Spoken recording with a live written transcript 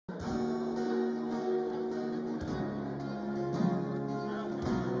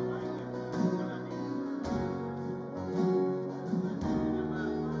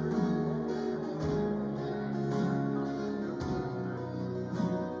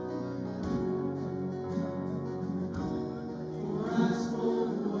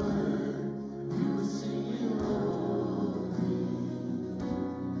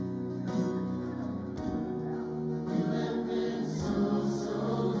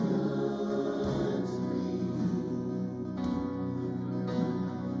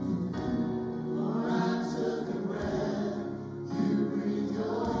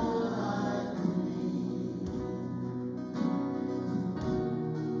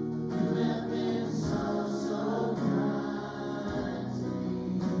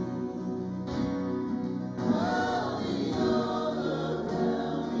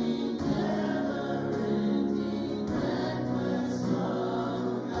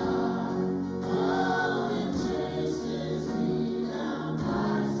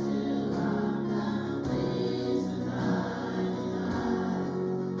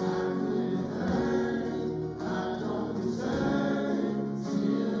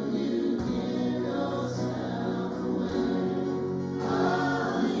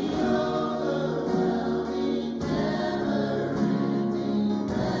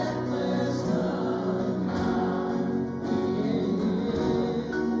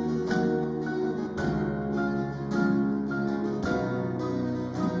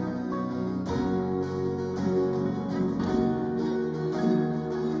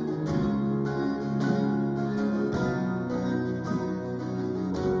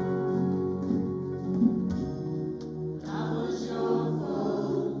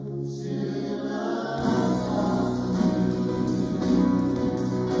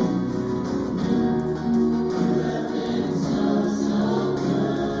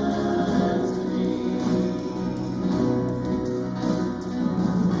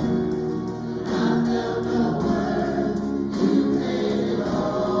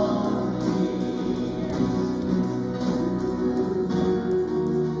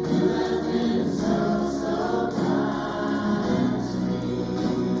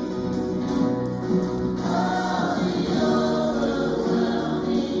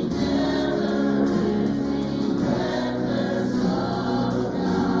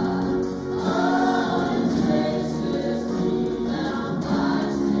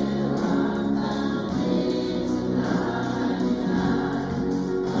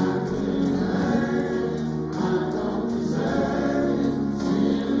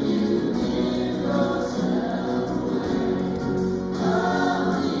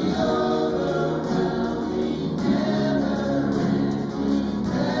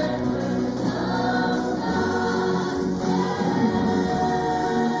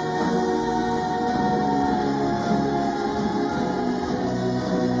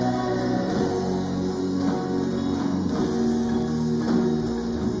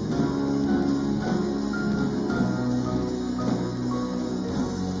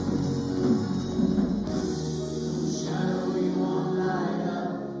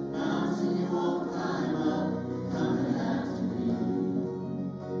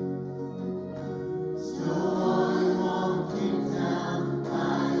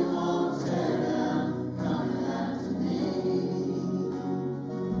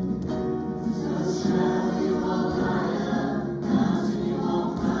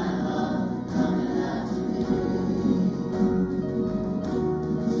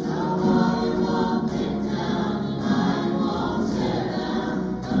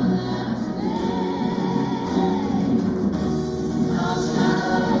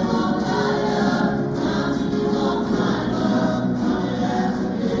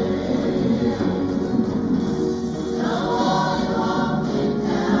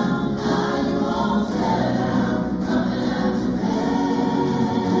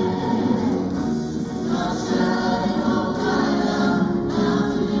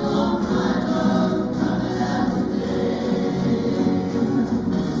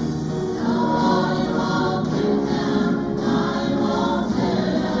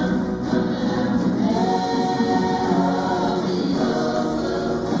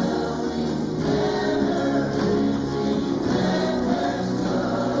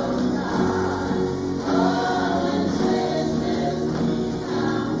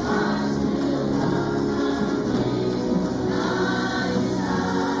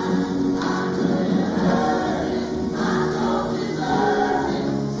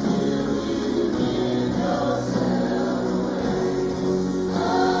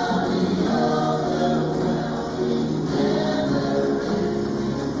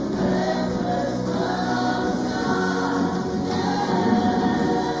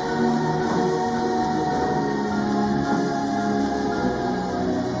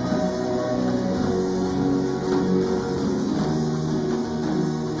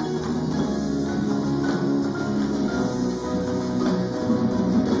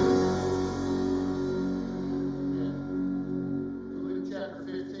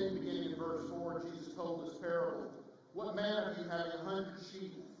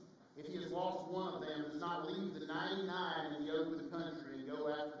sheep, if he has lost one of them, does not leave the 99 in the open country and go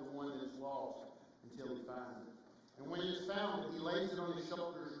after the one that is lost until he finds it. And when he has found it, he lays it on his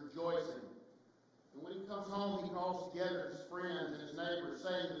shoulders, rejoicing. And when he comes home, he calls together his friends and his neighbors,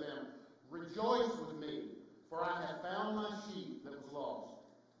 saying to them, "Rejoice with me, for I have found my sheep that was lost."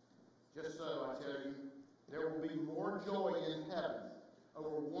 Just so, I tell you, there will be more joy in heaven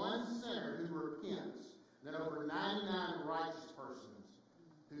over one sinner who repents than over 99 righteous persons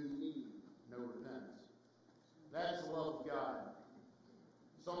who need no repentance. That is the love of God.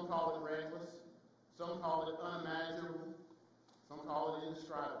 Some call it reckless. Some call it unimaginable. Some call it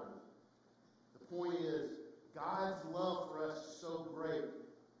indescribable. The point is, God's love for us is so great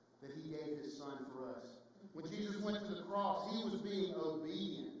that he gave his Son for us. When Jesus went to the cross, he was being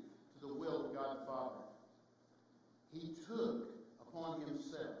obedient to the will of God the Father. He took upon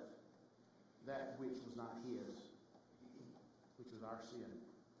himself that which was not his, which was our sin.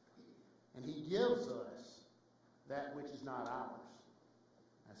 And he gives us that which is not ours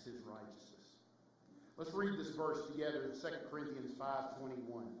as his righteousness. Let's read this verse together in 2 Corinthians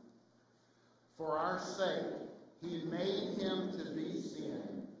 5:21. For our sake he made him to be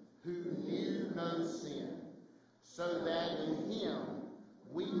sin who knew no sin, so that in him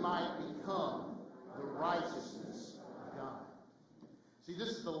we might become the righteousness of God. See, this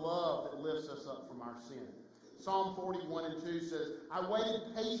is the love that lifts us up from our sin. Psalm 41:2 says, I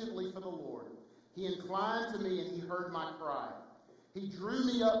waited patiently for the Lord. He inclined to me and he heard my cry. He drew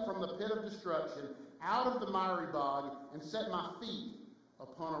me up from the pit of destruction, out of the miry bog, and set my feet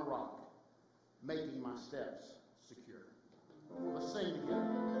upon a rock, making my steps secure. Let's sing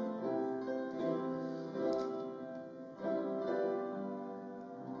together.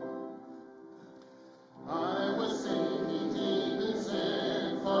 I was sinking deep in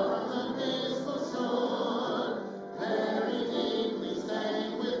sin, far from the peaceful shore, very deeply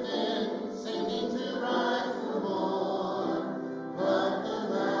stained within, sinking to rise no more. But the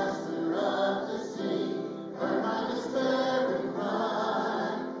master of the sea heard my despairing cry.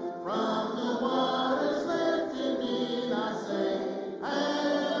 From the waters lifted me, I say,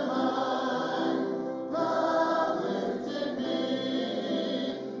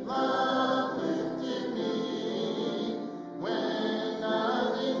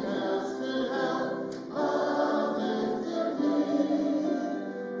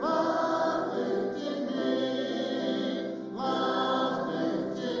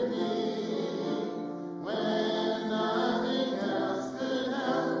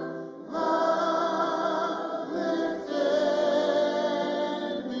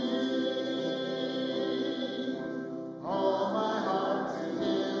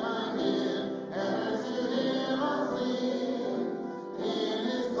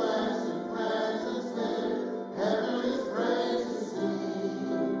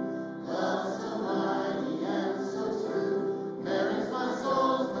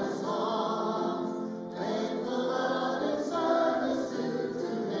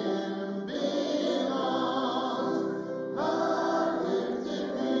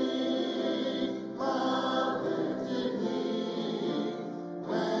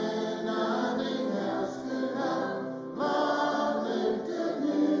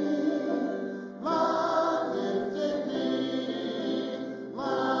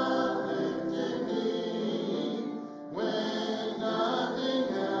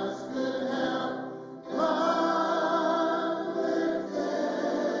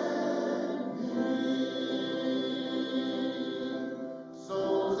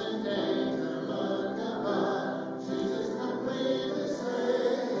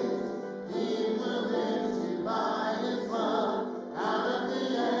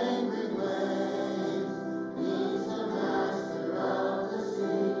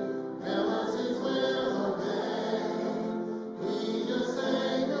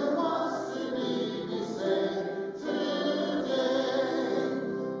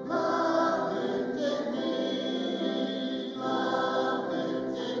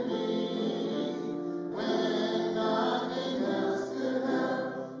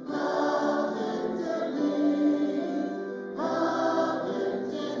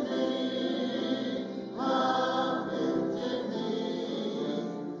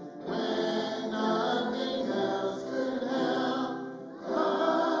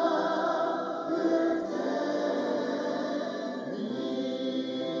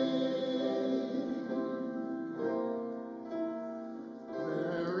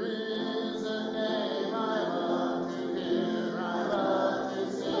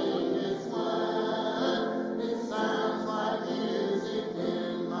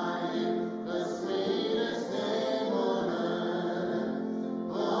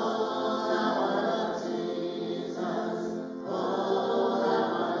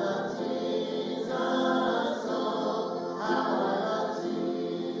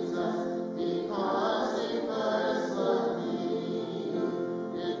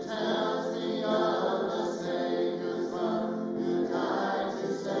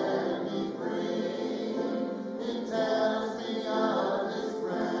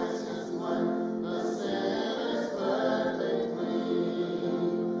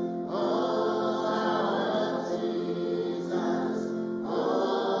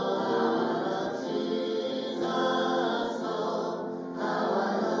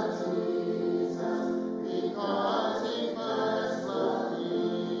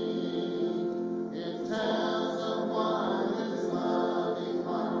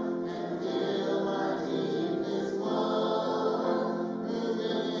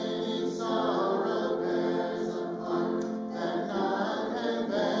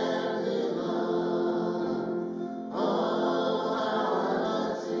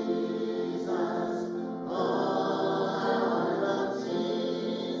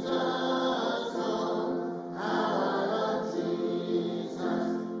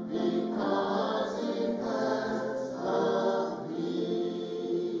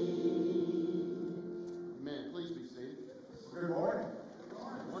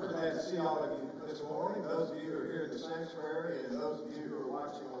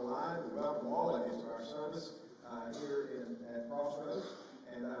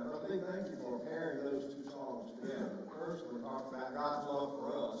 talks about God's love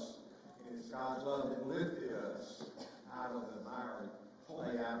for us, and it's God's love that lifted us out of the miry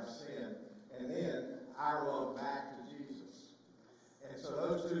clay, out of sin, and then our love back to Jesus. And so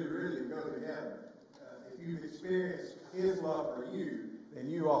those two really go together. If you've experienced His love for you, then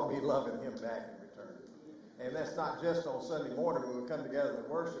you ought to be loving Him back in return. And that's not just on Sunday morning when we come together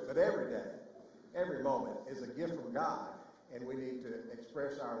to worship, but every day, every moment is a gift from God, and we need to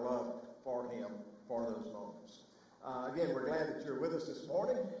express our love for Him for those moments. Again, we're glad that you're with us this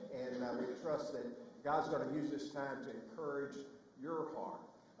morning, and we trust that God's going to use this time to encourage your heart.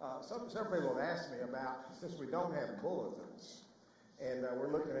 Some people have asked me about, since we don't have bulletins, and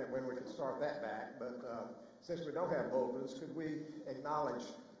we're looking at when we can start that back, but since we don't have bulletins, could we acknowledge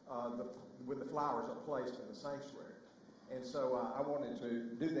when the flowers are placed in the sanctuary? And so I wanted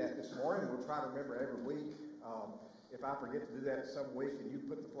to do that this morning. We'll try to remember every week. If I forget to do that some week and you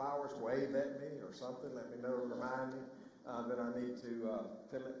put the flowers, wave at me or something, let me know, remind me that I need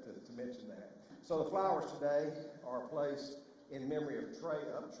to mention that. So the flowers today are placed in memory of Trey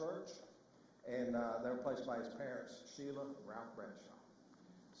Upchurch, and they were placed by his parents, Sheila and Ralph Bradshaw.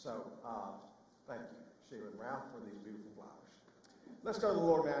 So thank you, Sheila and Ralph, for these beautiful flowers. Let's go to the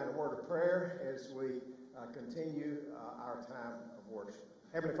Lord now in a word of prayer as we continue our time of worship.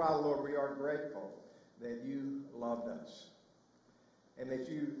 Heavenly Father, Lord, we are grateful that you loved us and that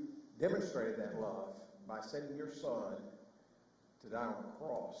you demonstrated that love by sending your Son to die on the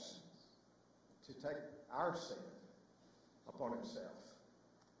cross to take our sin upon himself.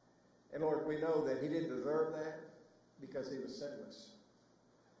 And Lord, we know that he didn't deserve that because he was sinless.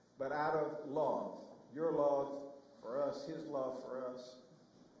 But out of love, your love for us, his love for us,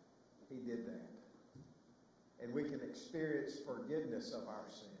 he did that. And we can experience forgiveness of our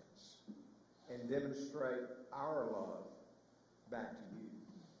sins and demonstrate our love back to you.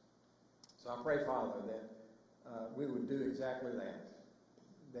 So I pray, Father, that we would do exactly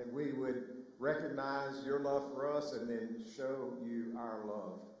that we would recognize your love for us and then show you our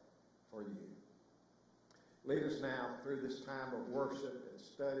love for you. Lead us now through this time of worship and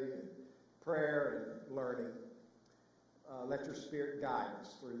study and prayer and learning. Let your Spirit guide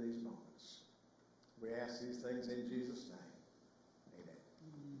us through these moments. We ask these things in Jesus' name.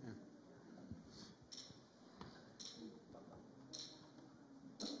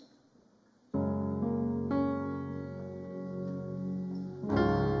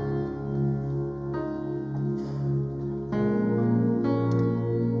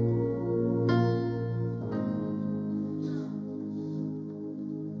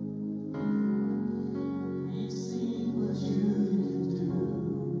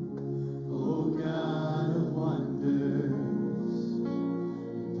 Wonder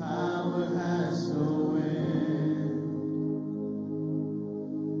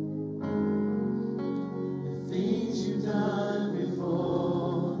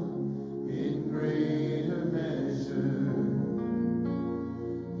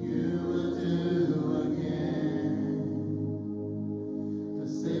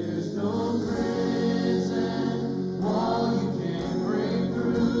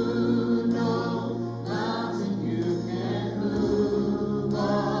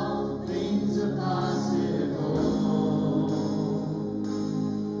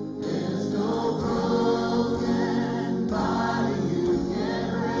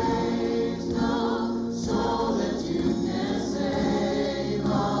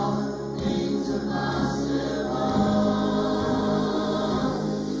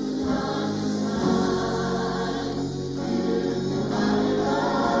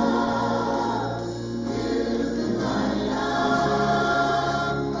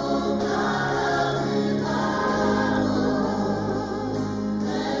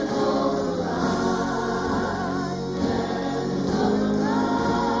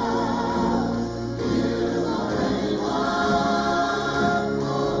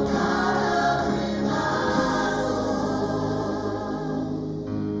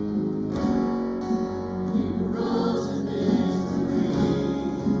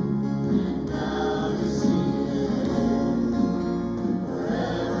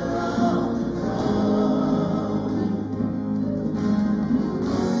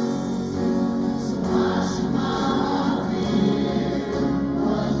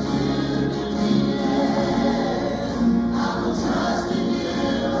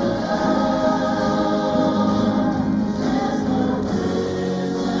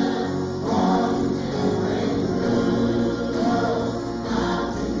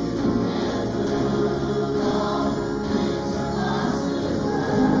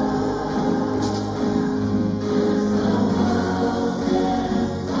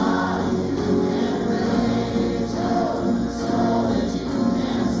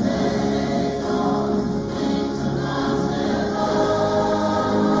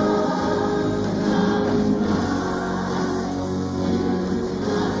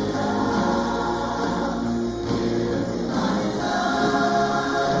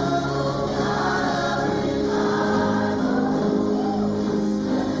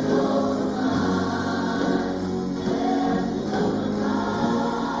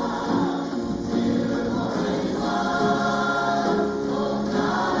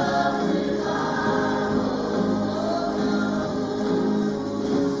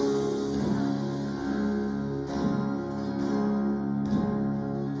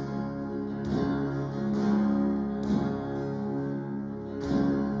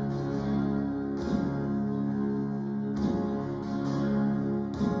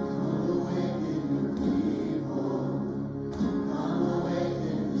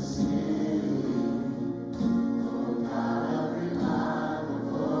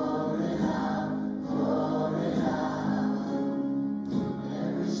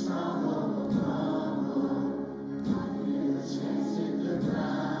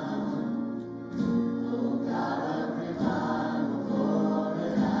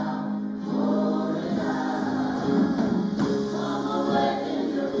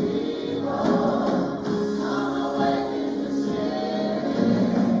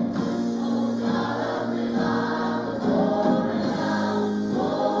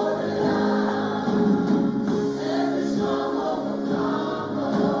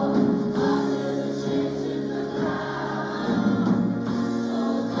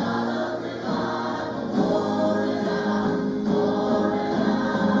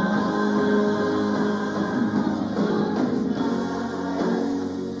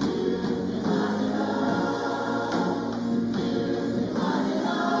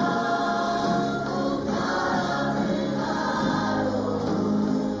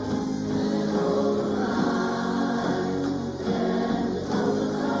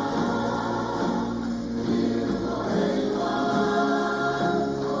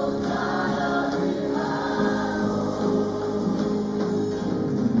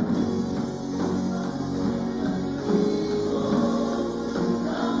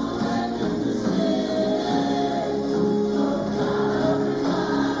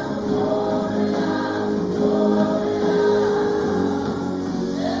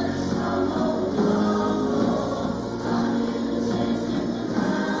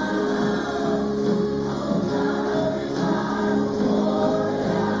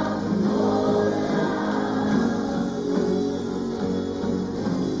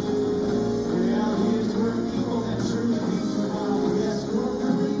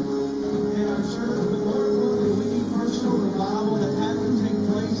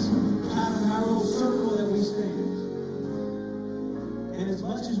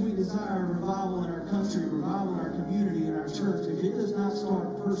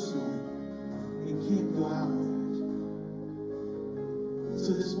heart personally and can't go out with it.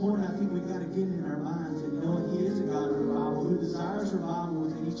 So this morning, I think we've got to get it in our minds and know that He is a God of revival who desires revival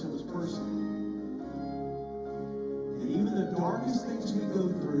within each of us personally. And even the darkest things we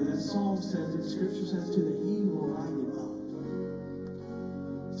go through, that Psalm says, that Scripture says too, that He will light it up.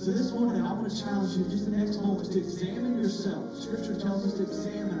 So this morning, I want to challenge you in just the next moments to examine yourself. Scripture tells us to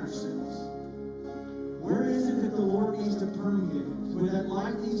examine ourselves. Where is it that the Lord needs to permeate? Where that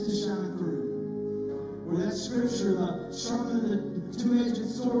light needs to shine through? Where that Scripture, the sharper than the two-edged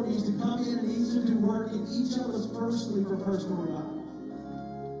sword, needs to come in and needs to do work in each of us personally for personal revival.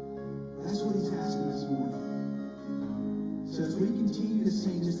 That's what He's asking this morning. So as we continue to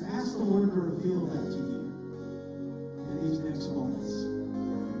sing, just ask the Lord to reveal that to you in these next moments.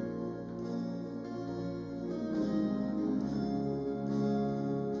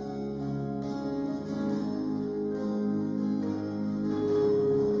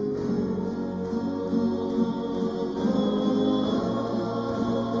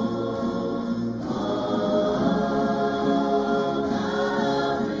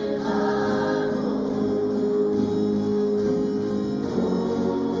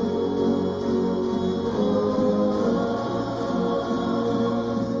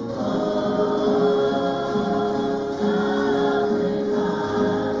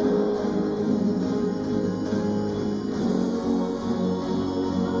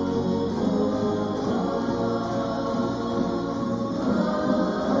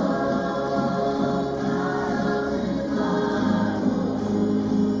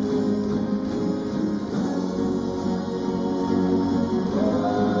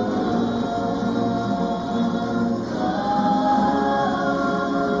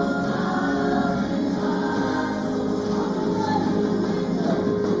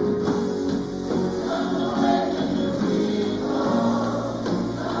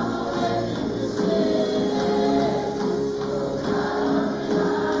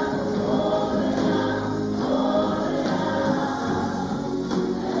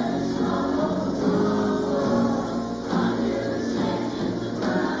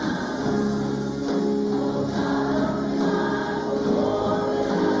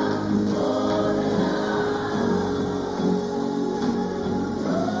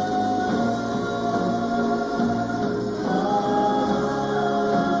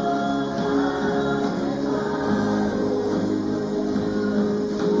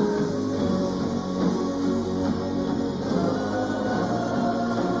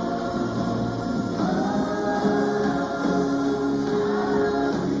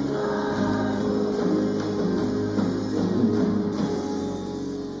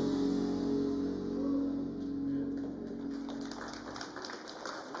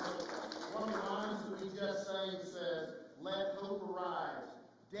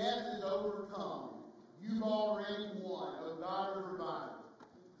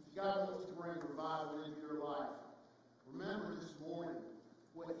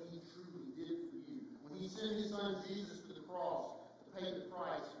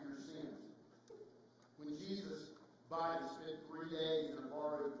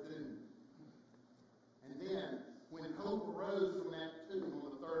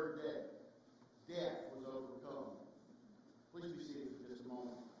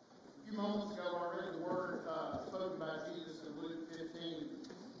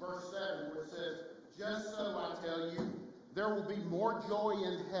 There will be more joy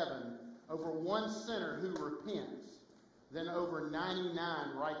in heaven over one sinner who repents than over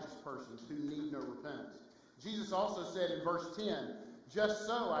 99 righteous persons who need no repentance. Jesus also said in verse 10, just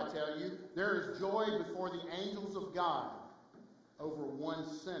so, I tell you, there is joy before the angels of God over one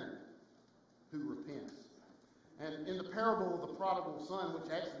sinner who repents. And in the parable of the prodigal son,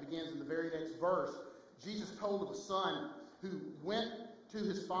 which actually begins in the very next verse, Jesus told of a son who went to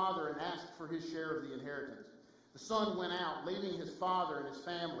his father and asked for his share of the inheritance. The son went out, leaving his father and his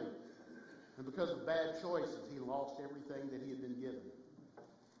family. And because of bad choices, he lost everything that he had been given.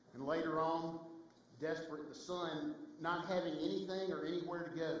 And later on, desperate, the son, not having anything or anywhere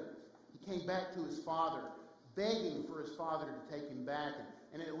to go, he came back to his father, begging for his father to take him back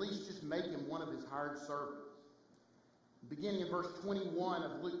and at least just make him one of his hired servants. Beginning in verse 21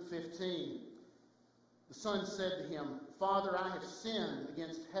 of Luke 15, the son said to him, Father, I have sinned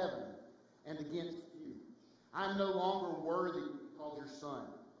against heaven and against you. I am no longer worthy to be called your son.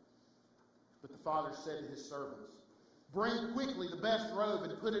 But the father said to his servants, bring quickly the best robe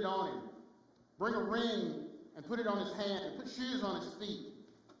and put it on him. Bring a ring and put it on his hand and put shoes on his feet.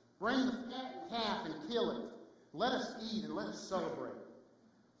 Bring the fat calf and kill it. Let us eat and let us celebrate.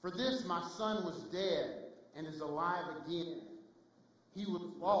 For this my son was dead and is alive again. He was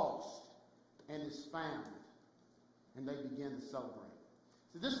lost and is found. And they begin to celebrate.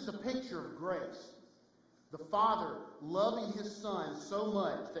 So this is a picture of grace. The Father loving His Son so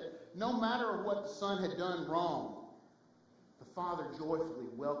much that no matter what the Son had done wrong, the Father joyfully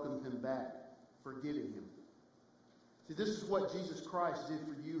welcomed Him back, forgiving Him. See, this is what Jesus Christ did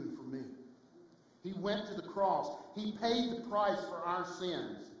for you and for me. He went to the cross. He paid the price for our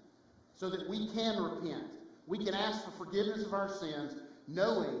sins so that we can repent. We can ask for forgiveness of our sins,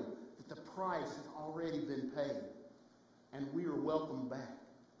 knowing that the price has already been paid. And we are welcomed back.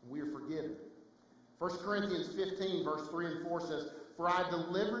 We are forgiven. 1 Corinthians 15, verse 3 and 4 says, "For I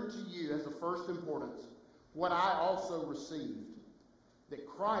delivered to you as of first importance what I also received, that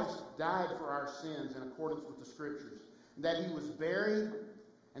Christ died for our sins in accordance with the Scriptures, and that He was buried,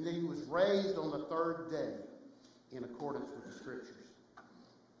 and that He was raised on the third day in accordance with the Scriptures."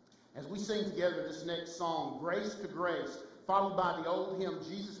 As we sing together this next song, Grace to Grace, followed by the old hymn,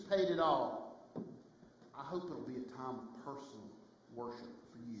 Jesus Paid It All, I hope it'll be a time of personal worship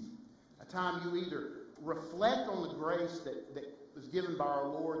for you. A time you either reflect on the grace that was given by our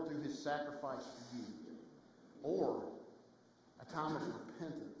Lord through His sacrifice for you, or a time of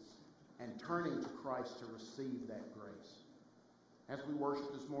repentance and turning to Christ to receive that grace. As we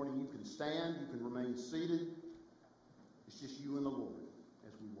worship this morning, you can stand, you can remain seated. It's just you and the Lord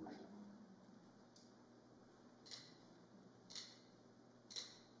as we worship.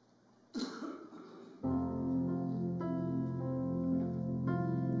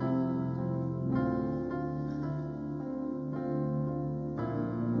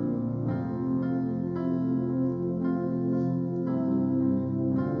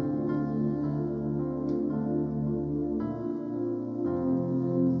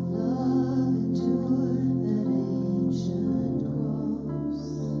 Love endured that ancient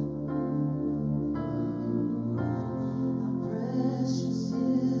cross.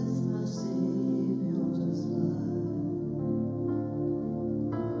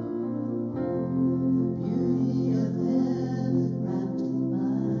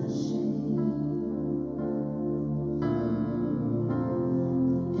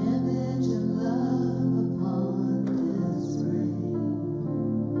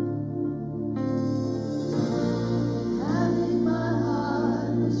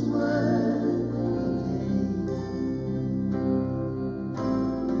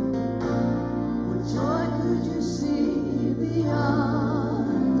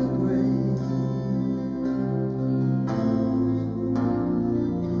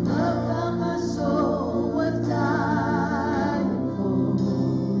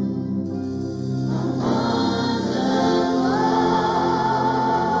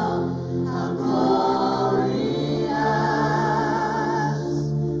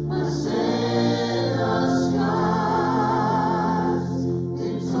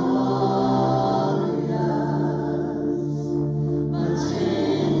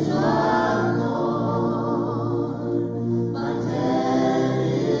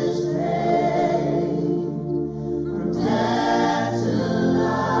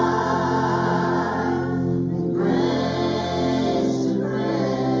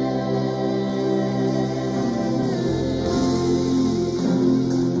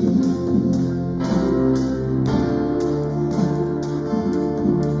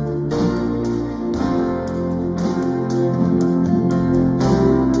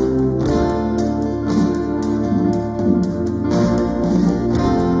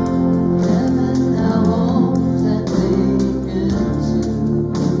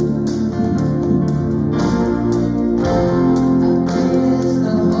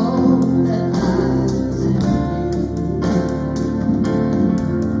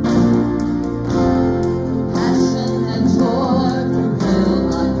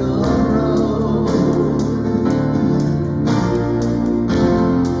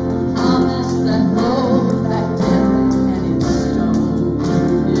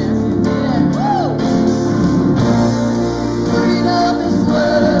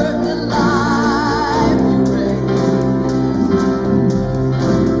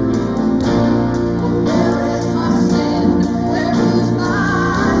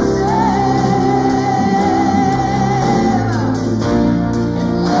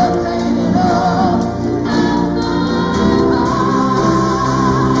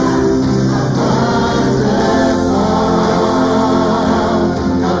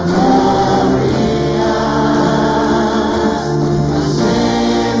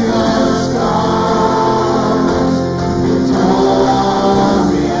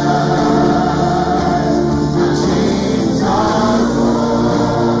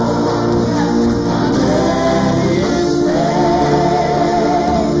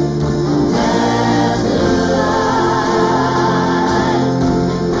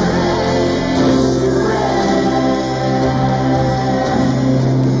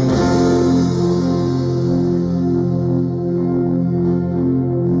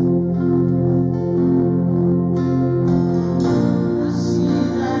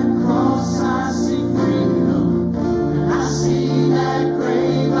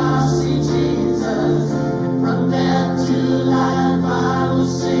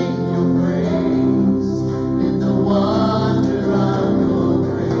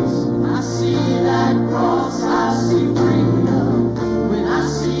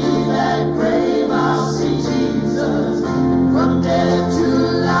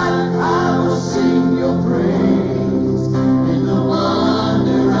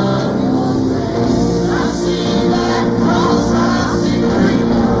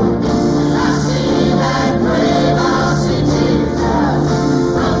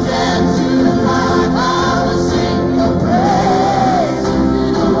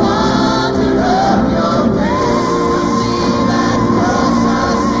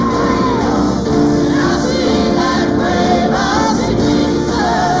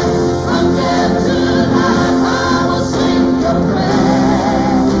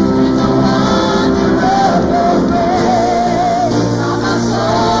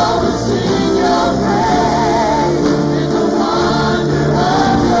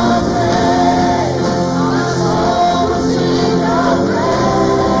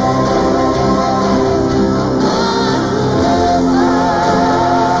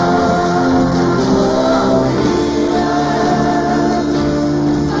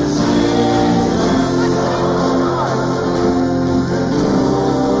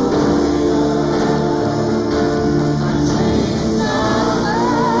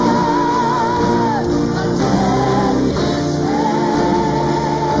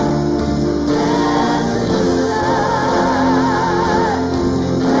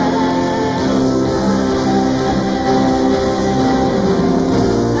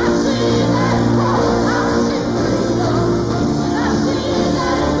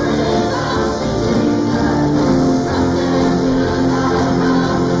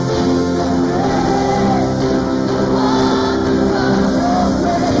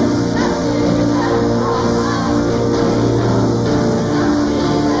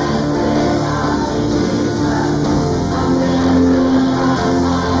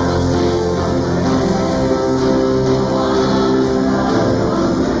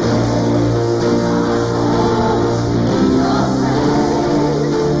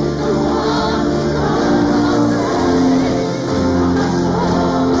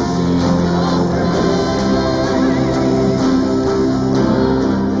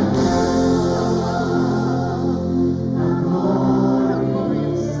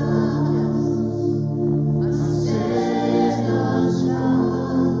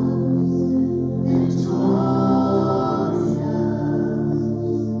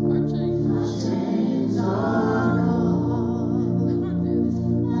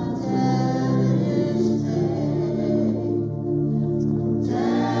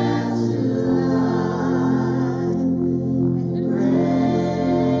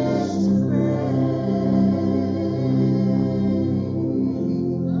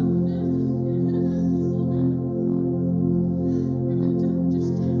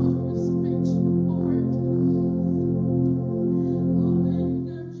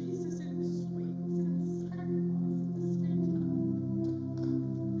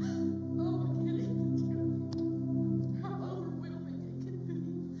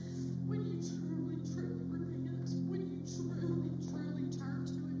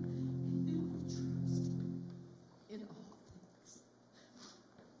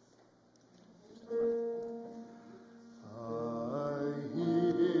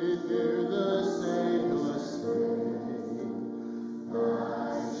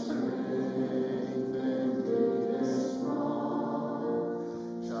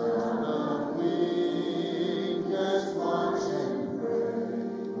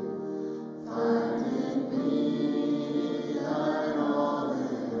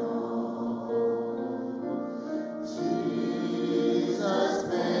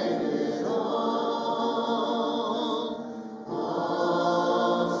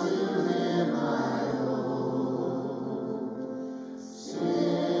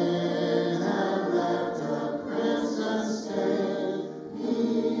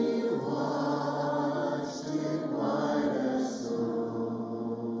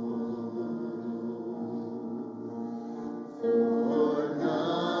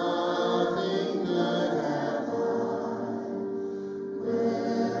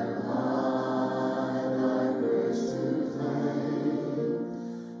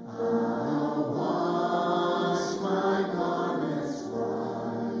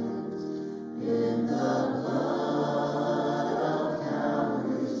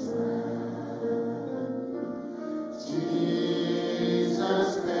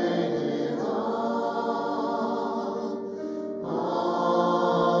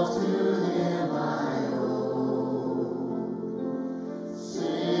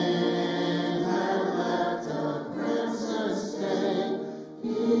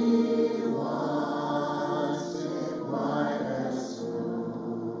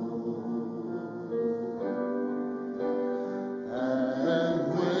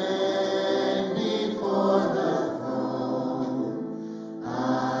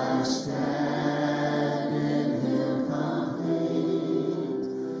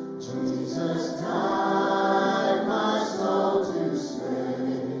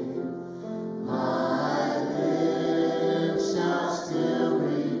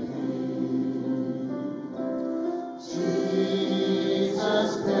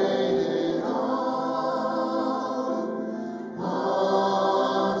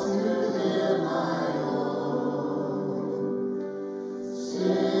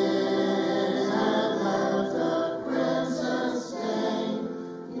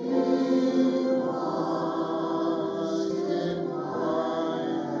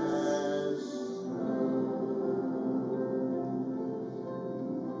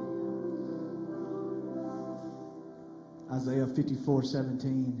 Isaiah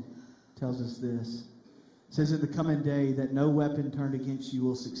 54:17 tells us this. It says, in the coming day that no weapon turned against you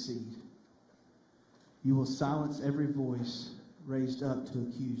will succeed. You will silence every voice raised up to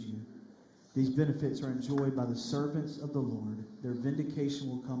accuse you. These benefits are enjoyed by the servants of the Lord. Their vindication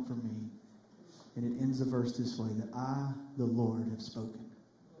will come from me. And it ends the verse this way, that I, the Lord, have spoken.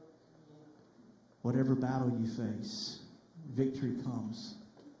 Whatever battle you face, victory comes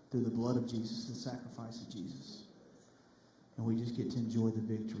through the blood of Jesus, the sacrifice of Jesus. And we just get to enjoy the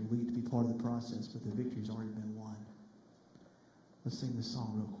victory. We get to be part of the process, but the victory's already been won. Let's sing this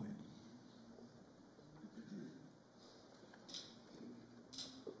song real quick.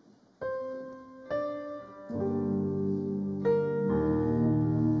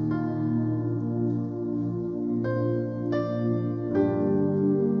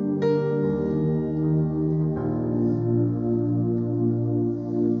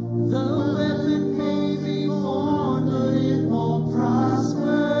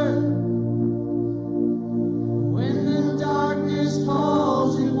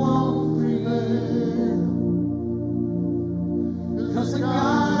 Falls, it won't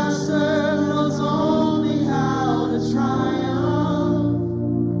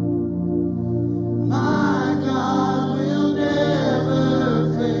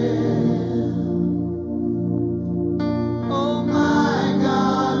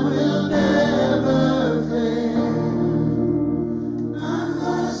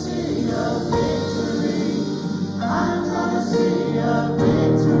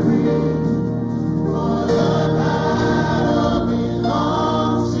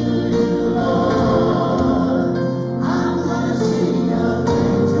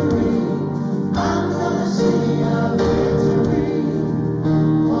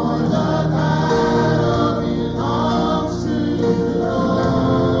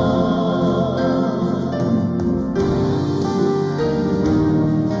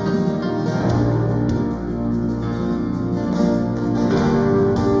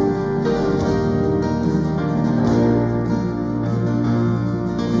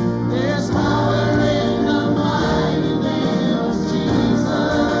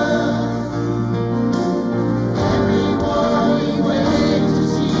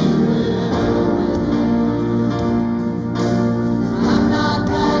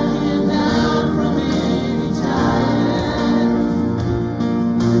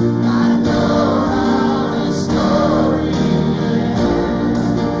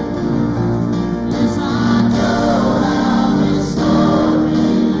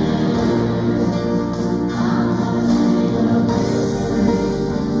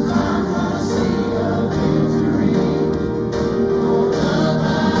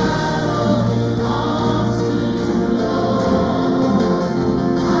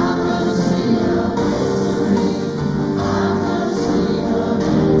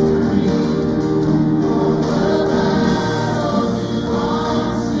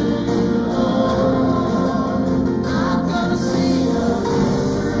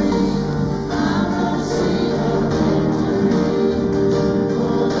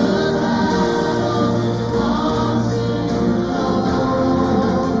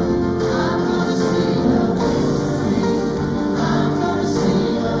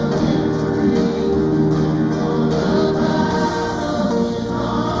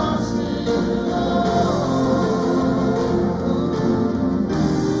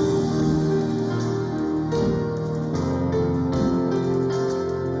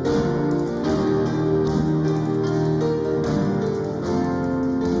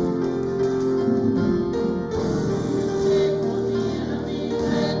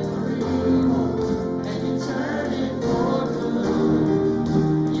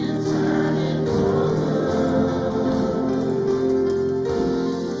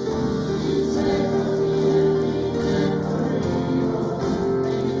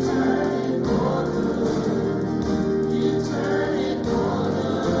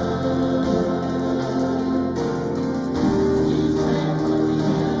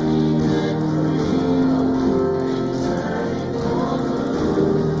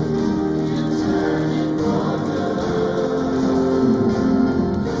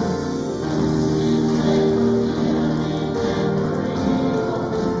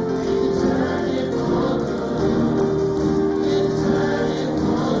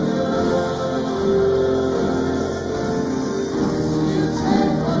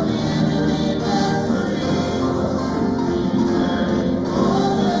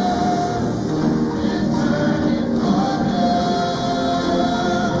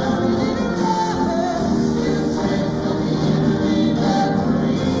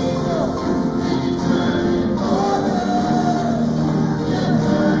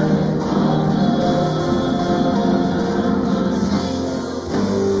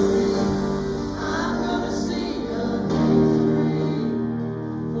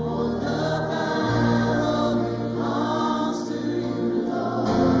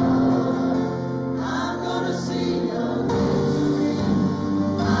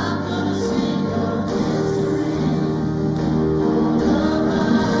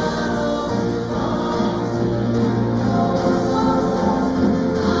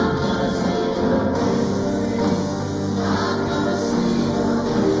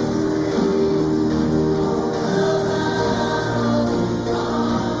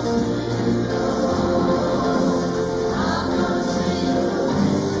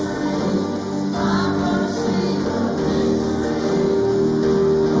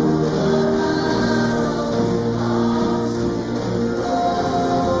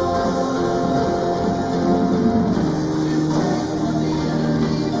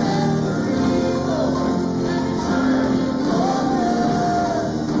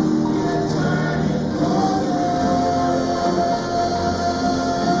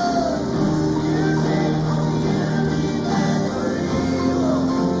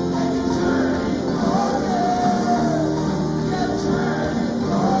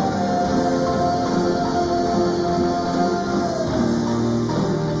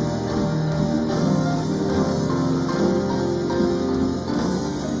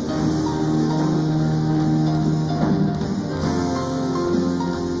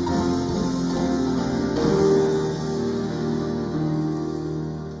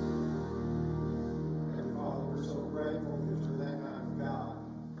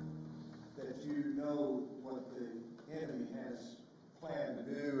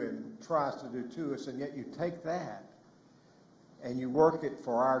tries to do to us, and yet you take that and you work it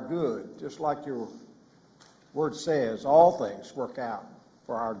for our good, just like your word says, all things work out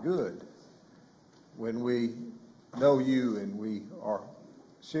for our good when we know you and we are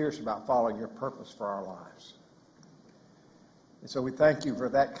serious about following your purpose for our lives. And so we thank you for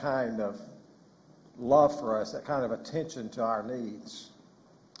that kind of love for us, that kind of attention to our needs.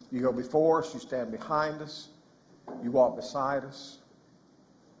 You go before us, you stand behind us, you walk beside us.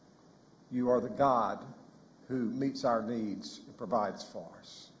 You are the God who meets our needs and provides for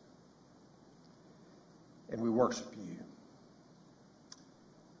us. And we worship you.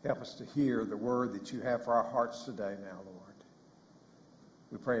 Help us to hear the word that you have for our hearts today now, Lord.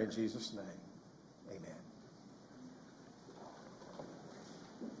 We pray in Jesus' name. Amen.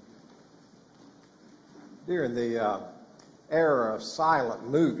 During the era of silent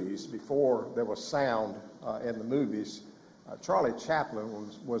movies, before there was sound in the movies, Charlie Chaplin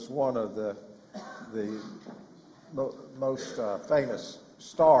was one of the most famous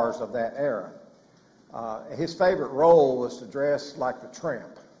stars of that era. His favorite role was to dress like the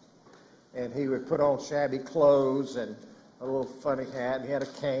tramp. And he would put on shabby clothes and a little funny hat, and he had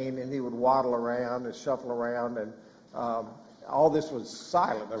a cane, and he would waddle around and shuffle around, and all this was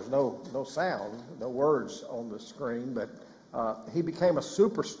silent. There was no sound, no words on the screen, but he became a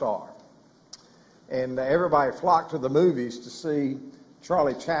superstar. And everybody flocked to the movies to see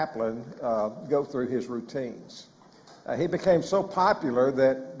Charlie Chaplin go through his routines. He became so popular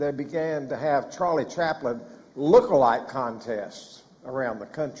that they began to have Charlie Chaplin look-alike contests around the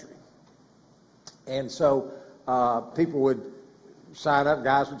country. And so people would sign up,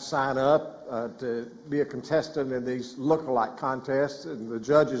 guys would sign up to be a contestant in these look-alike contests, and the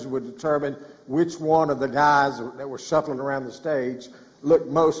judges would determine which one of the guys that were shuffling around the stage looked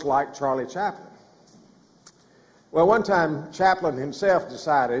most like Charlie Chaplin. Well, one time Chaplin himself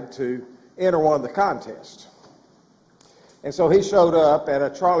decided to enter one of the contests. And so he showed up at a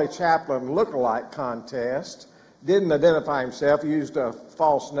Charlie Chaplin look-alike contest, didn't identify himself, used a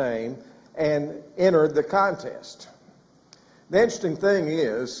false name, and entered the contest. The interesting thing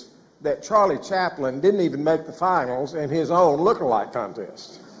is that Charlie Chaplin didn't even make the finals in his own look-alike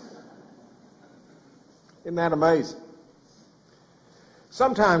contest. Isn't that amazing?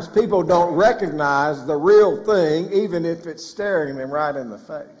 Sometimes people don't recognize the real thing, even if it's staring them right in the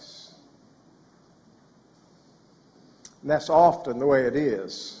face. And that's often the way it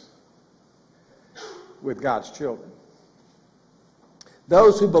is with God's children.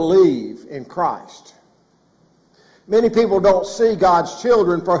 Those who believe in Christ. Many people don't see God's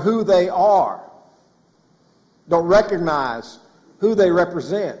children for who they are, don't recognize who they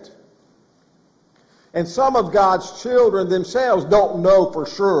represent. And some of God's children themselves don't know for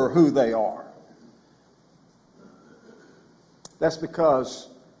sure who they are. That's because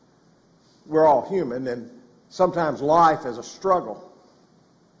we're all human, and sometimes life is a struggle.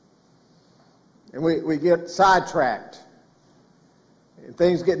 And we get sidetracked, and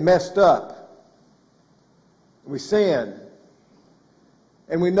things get messed up. We sin.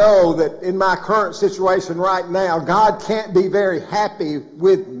 And we know that in my current situation right now, God can't be very happy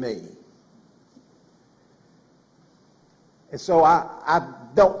with me. And so I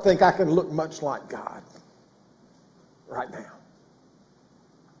don't think I can look much like God right now.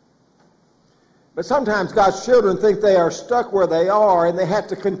 But sometimes God's children think they are stuck where they are and they have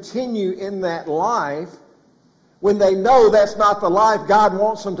to continue in that life when they know that's not the life God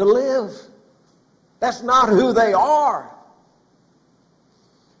wants them to live. That's not who they are.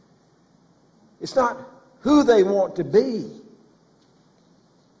 It's not who they want to be.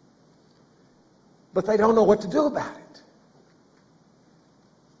 But they don't know what to do about it.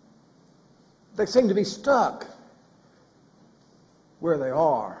 They seem to be stuck where they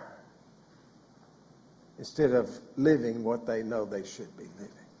are instead of living what they know they should be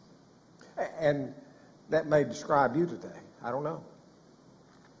living. And that may describe you today. I don't know.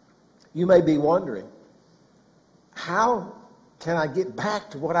 You may be wondering, how can I get back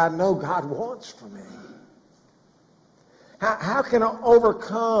to what I know God wants for me? How can I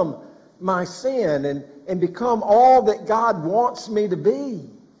overcome my sin and become all that God wants me to be?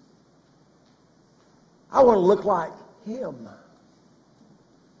 I want to look like Him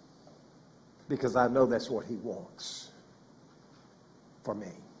because I know that's what He wants for me.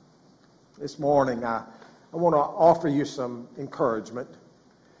 This morning, I want to offer you some encouragement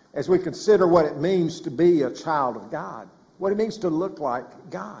as we consider what it means to be a child of God, what it means to look like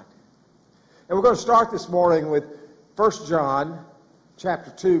God. And we're going to start this morning with 1 John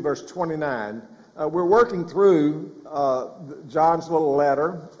chapter 2, verse 29. We're working through John's little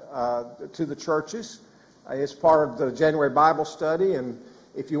letter to the churches. It's part of the January Bible study, and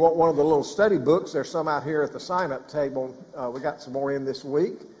if you want one of the little study books, there's some out here at the sign-up table. We got some more in this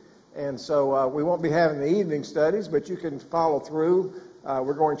week. And so we won't be having the evening studies, but you can follow through.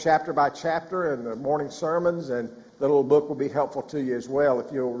 We're going chapter by chapter in the morning sermons, and the little book will be helpful to you as well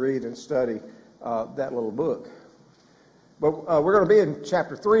if you'll read and study that little book. But we're going to be in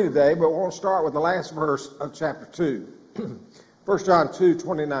chapter 3 today, but we'll start with the last verse of chapter 2. 1 John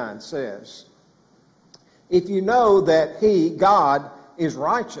 2:29 says, "If you know that He, God, is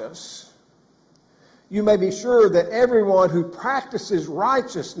righteous, you may be sure that everyone who practices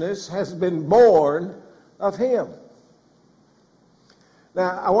righteousness has been born of Him."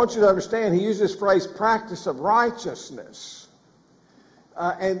 Now, I want you to understand, he used this phrase, practice of righteousness.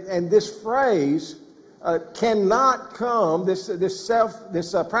 And this phrase cannot come, this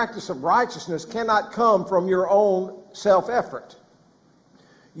practice of righteousness cannot come from your own self-effort.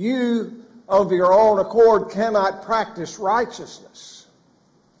 You, of your own accord, cannot practice righteousness.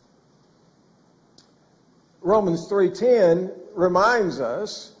 Romans 3:10 reminds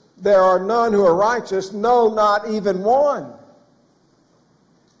us, there are none who are righteous, no, not even one.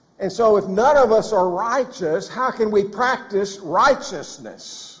 And so if none of us are righteous, how can we practice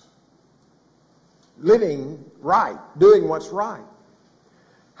righteousness? Living right, doing what's right.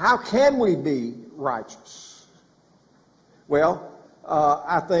 How can we be righteous? Well,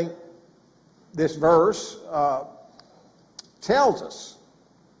 I think this verse tells us.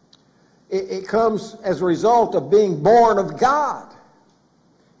 It comes as a result of being born of God.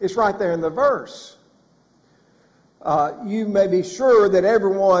 It's right there in the verse. You may be sure that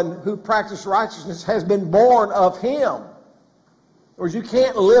everyone who practices righteousness has been born of Him. Or you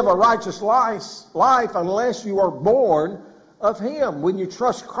can't live a righteous life unless you are born of Him. When you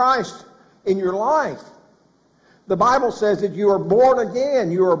trust Christ in your life, the Bible says that you are born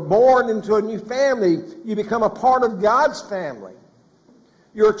again. You are born into a new family. You become a part of God's family.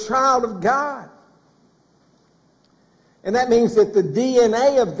 You're a child of God. And that means that the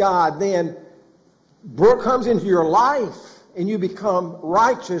DNA of God then comes into your life and you become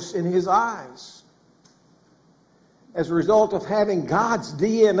righteous in His eyes. As a result of having God's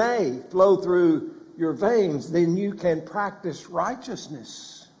DNA flow through your veins, then you can practice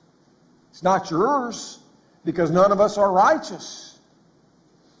righteousness. It's not yours because none of us are righteous.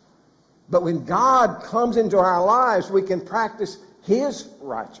 But when God comes into our lives, we can practice His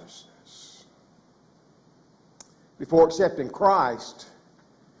righteousness. Before accepting Christ,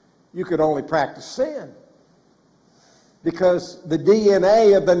 you could only practice sin because the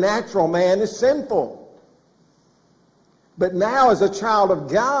DNA of the natural man is sinful. But now, as a child of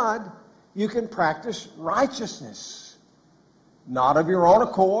God, you can practice righteousness. Not of your own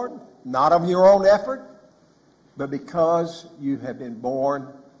accord, not of your own effort, but because you have been born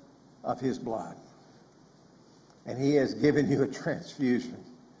of His blood. And He has given you a transfusion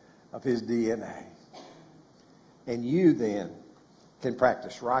of His DNA. And you then can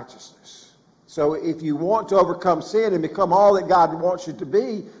practice righteousness. So if you want to overcome sin and become all that God wants you to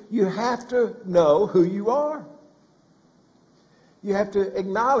be, you have to know who you are. You have to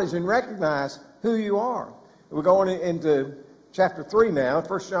acknowledge and recognize who you are. We're going into chapter 3 now.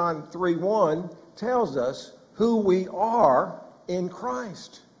 1 John 3:1 tells us who we are in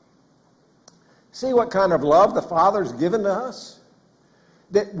Christ. See what kind of love the Father's given to us?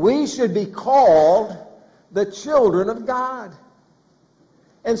 That we should be called the children of God.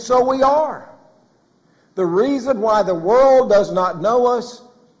 And so we are. The reason why the world does not know us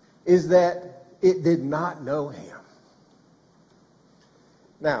is that it did not know Him.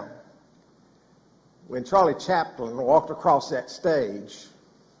 Now, when Charlie Chaplin walked across that stage,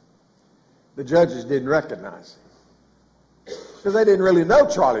 the judges didn't recognize him because they didn't really know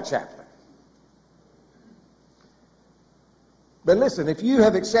Charlie Chaplin. But listen, if you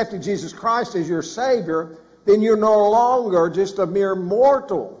have accepted Jesus Christ as your Savior, then you're no longer just a mere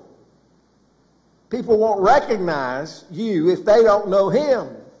mortal. People won't recognize you if they don't know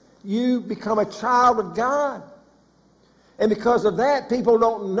Him. You become a child of God. And because of that, people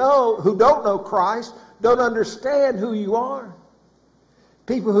who don't know Christ don't understand who you are.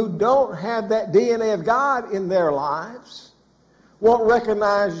 People who don't have that DNA of God in their lives won't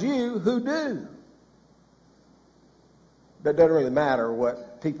recognize you who do. But it doesn't really matter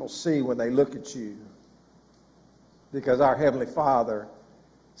what people see when they look at you, because our Heavenly Father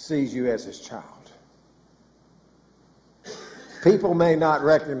sees you as His child. People may not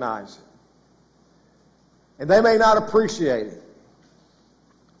recognize it, and they may not appreciate it,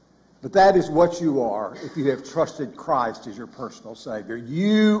 but that is what you are if you have trusted Christ as your personal Savior.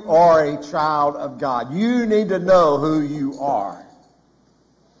 You are a child of God. You need to know who you are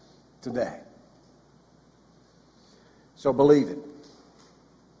today. So believe it.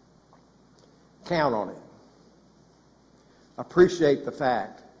 count on it. Appreciate the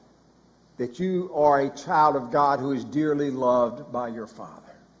fact that you are a child of God who is dearly loved by your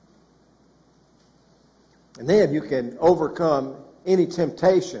Father. And then you can overcome any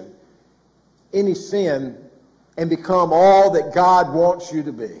temptation, any sin, and become all that God wants you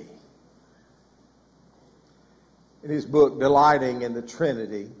to be. In his book, Delighting in the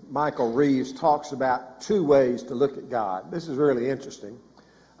Trinity, Michael Reeves talks about two ways to look at God. This is really interesting.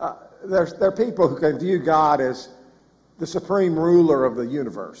 There are people who can view God as the supreme ruler of the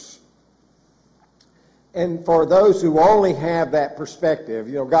universe. And for those who only have that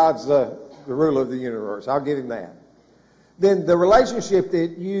perspective, God's the ruler of the universe, I'll give him that. Then the relationship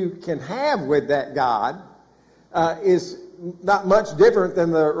that you can have with that God is not much different than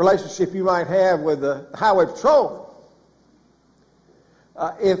the relationship you might have with the highway patrolman.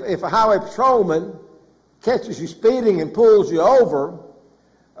 If a highway patrolman catches you speeding and pulls you over,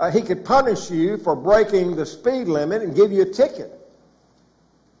 he could punish you for breaking the speed limit and give you a ticket.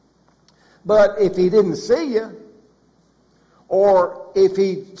 But if he didn't see you, or if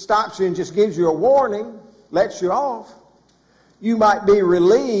he stops you and just gives you a warning, lets you off, you might be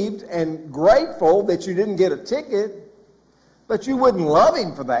relieved and grateful that you didn't get a ticket, but you wouldn't love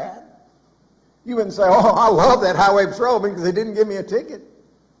him for that. You wouldn't say, oh, I love that highway patrolman because he didn't give me a ticket.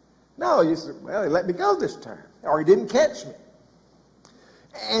 No, you say, well, he let me go this time, or he didn't catch me.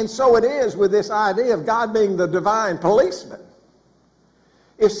 And so it is with this idea of God being the divine policeman.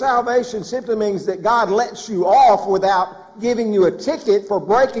 If salvation simply means that God lets you off without giving you a ticket for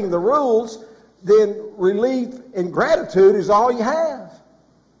breaking the rules, then relief and gratitude is all you have.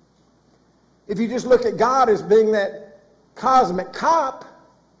 If you just look at God as being that cosmic cop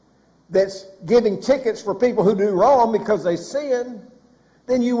that's giving tickets for people who do wrong because they sin,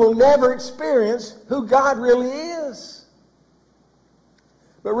 then you will never experience who God really is.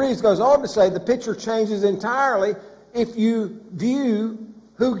 But Reeves goes on to say the picture changes entirely if you view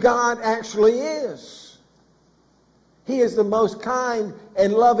who God actually is. He is the most kind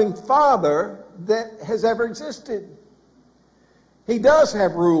and loving Father that has ever existed. He does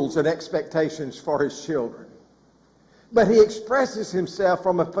have rules and expectations for his children, but he expresses himself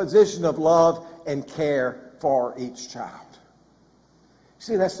from a position of love and care for each child.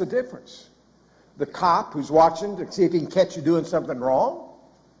 See, that's the difference. The cop who's watching to see if he can catch you doing something wrong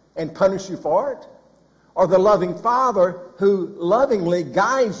and punish you for it, or the loving Father who lovingly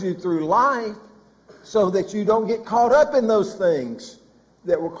guides you through life so that you don't get caught up in those things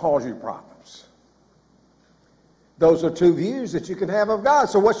that will cause you problems. Those are two views that you can have of God.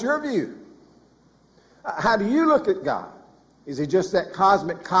 So what's your view? How do you look at God? Is he just that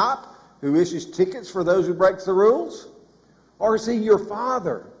cosmic cop who issues tickets for those who break the rules? Or is he your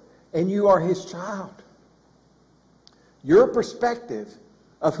Father and you are his child? Your perspective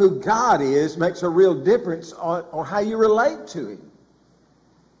of who God is makes a real difference on how you relate to him.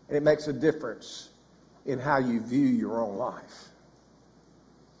 And it makes a difference in how you view your own life.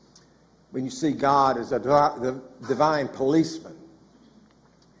 When you see God as the divine policeman,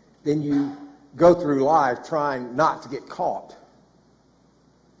 then you go through life trying not to get caught.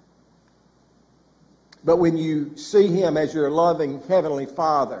 But when you see him as your loving heavenly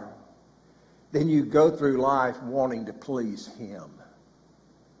Father, then you go through life wanting to please him.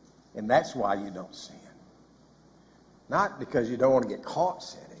 And that's why you don't sin. Not because you don't want to get caught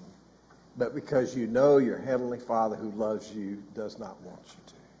sinning, but because you know your heavenly Father who loves you does not want you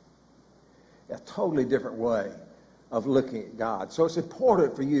to. A totally different way of looking at God. So it's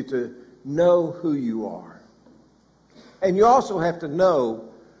important for you to know who you are. And you also have to know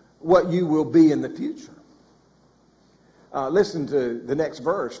what you will be in the future. Listen to the next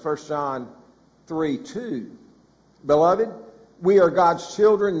verse, 1 John 3:2. Beloved, we are God's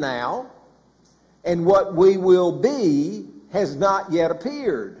children now, and what we will be has not yet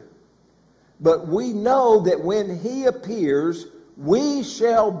appeared. But we know that when he appears, we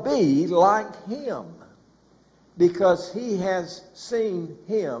shall be like him, because he has seen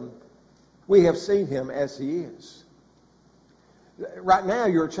him. We have seen him as he is. Right now,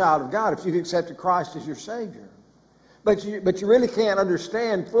 you're a child of God if you've accepted Christ as your Savior. But you really can't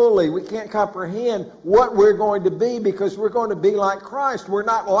understand fully. We can't comprehend what we're going to be because we're going to be like Christ. We're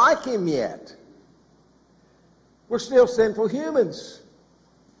not like him yet. We're still sinful humans.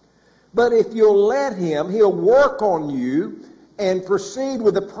 But if you'll let him, he'll work on you and proceed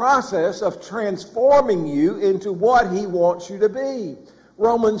with the process of transforming you into what he wants you to be.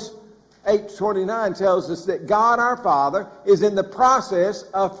 Romans 8:29 tells us that God our Father is in the process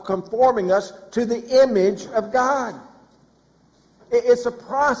of conforming us to the image of God. It's a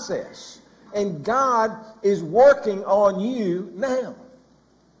process, and God is working on you now.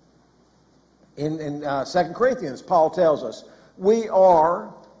 In 2 Corinthians, Paul tells us, we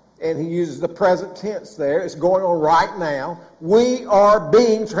are, and he uses the present tense there, it's going on right now, we are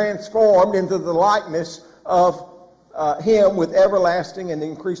being transformed into the likeness of him with everlasting and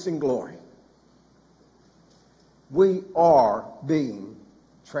increasing glory. We are being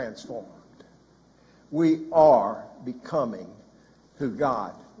transformed. We are becoming who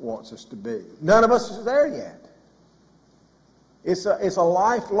God wants us to be. None of us is there yet. It's a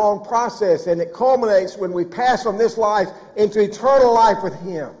lifelong process, and it culminates when we pass from this life into eternal life with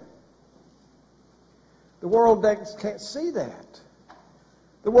Him. The world can't see that.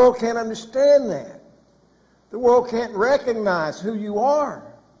 The world can't understand that. The world can't recognize who you are.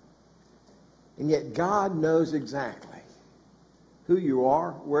 And yet God knows exactly who you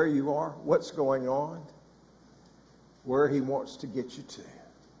are, where you are, what's going on, where He wants to get you to.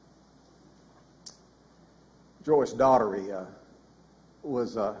 Joyce Daughtery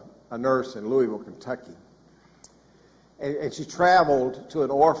was a nurse in Louisville, Kentucky. And she traveled to an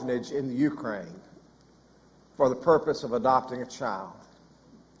orphanage in the Ukraine for the purpose of adopting a child.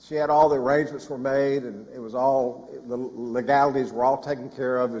 She had all the arrangements were made, and it was all, the legalities were all taken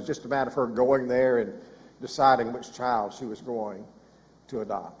care of. It was just a matter of her going there and deciding which child she was going to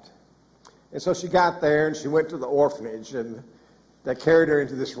adopt. And so she got there, and she went to the orphanage, and they carried her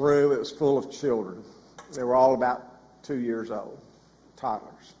into this room. It was full of children. They were all about 2 years old,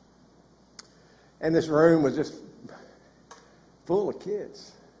 toddlers. And this room was just full of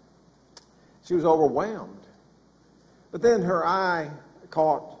kids. She was overwhelmed. But then her eye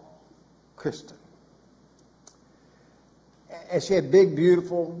caught Kristen. And she had big,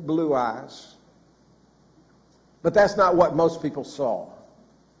 beautiful blue eyes. But that's not what most people saw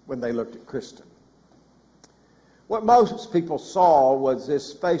when they looked at Kristen. What most people saw was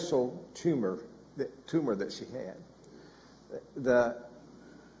this facial tumor that she had.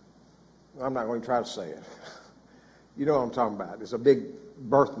 I'm not going to try to say it. You know what I'm talking about. It's a big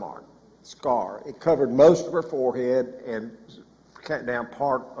birthmark, scar. It covered most of her forehead and cut down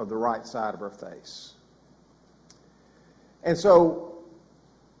part of the right side of her face. And so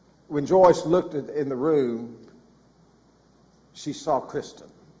when Joyce looked in the room, she saw Kristen.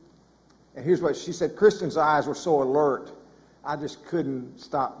 And here's what she said. Kristen's eyes were so alert, I just couldn't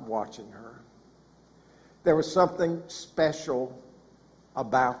stop watching her. There was something special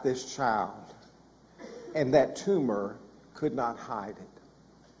about this child, and that tumor could not hide it.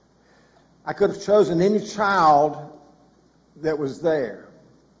 I could have chosen any child that was there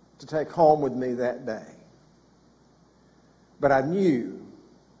to take home with me that day. But I knew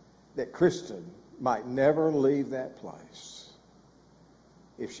that Kristen might never leave that place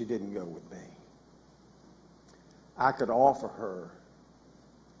if she didn't go with me. I could offer her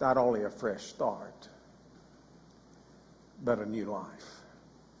not only a fresh start, but a new life.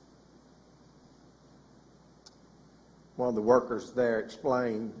 One of the workers there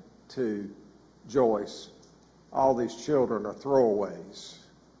explained to Joyce, all these children are throwaways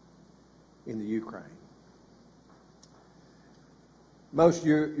in the Ukraine. Most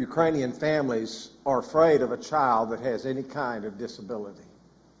Ukrainian families are afraid of a child that has any kind of disability.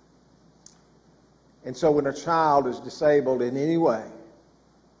 And so when a child is disabled in any way,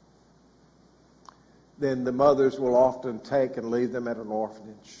 then the mothers will often take and leave them at an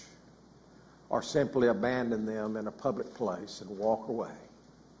orphanage or simply abandon them in a public place and walk away,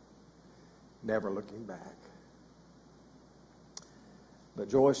 never looking back. But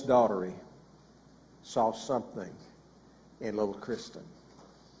Joyce Daughtery saw something in little Kristen.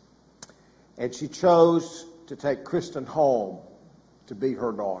 And she chose to take Kristen home to be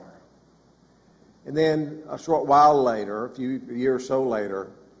her daughter. And then a short while later, a year or so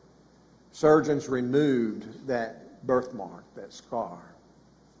later, surgeons removed that birthmark, that scar.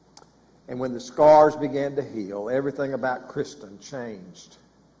 And when the scars began to heal, everything about Kristen changed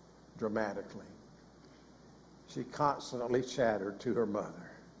dramatically. She constantly chattered to her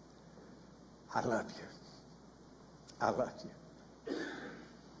mother, I love you. I love you.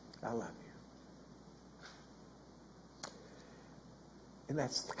 I love you. And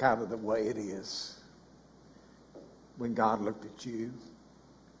that's kind of the way it is when God looked at you.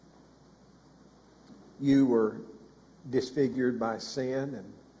 You were disfigured by sin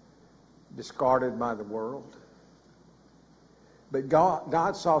and discarded by the world. But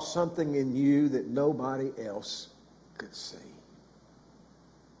God saw something in you that nobody else could see.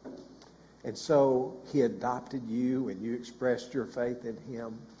 And so He adopted you, and you expressed your faith in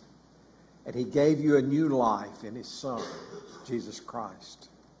Him. And He gave you a new life in His Son, Jesus Christ.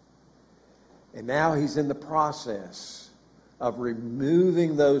 And now He's in the process of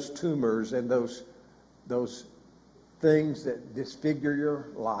removing those tumors and those things that disfigure your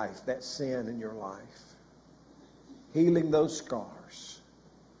life, that sin in your life. Healing those scars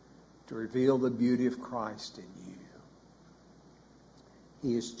to reveal the beauty of Christ in you.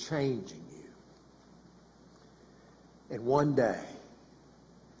 He is changing you. And one day,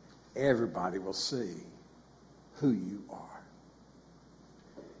 everybody will see who you are.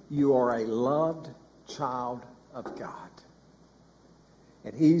 You are a loved child of God.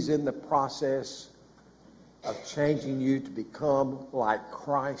 And He's in the process of changing you to become like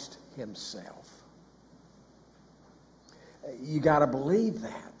Christ Himself. You got to believe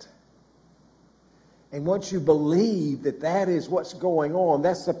that. And once you believe that that is what's going on,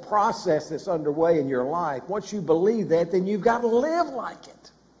 that's the process that's underway in your life. Once you believe that, then you've got to live like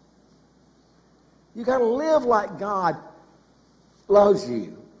it. You've got to live like God loves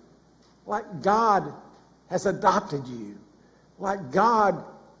you. Like God has adopted you. Like God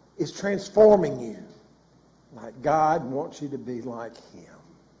is transforming you. Like God wants you to be like Him.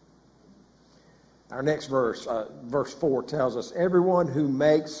 Our next verse, verse 4, tells us, everyone who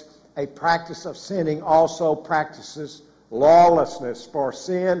makes a practice of sinning also practices lawlessness, for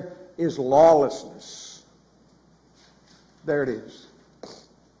sin is lawlessness. There it is.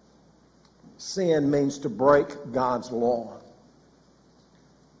 Sin means to break God's law.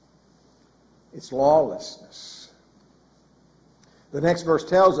 It's lawlessness. The next verse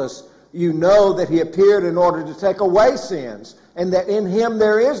tells us, you know that He appeared in order to take away sins, and that in Him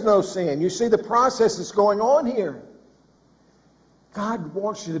there is no sin. You see the process that's going on here. God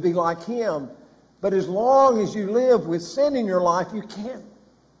wants you to be like Him, but as long as you live with sin in your life, you can't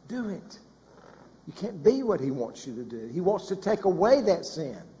do it. You can't be what He wants you to do. He wants to take away that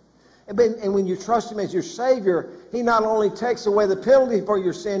sin. And when you trust Him as your Savior, He not only takes away the penalty for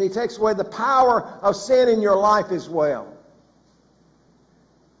your sin, He takes away the power of sin in your life as well.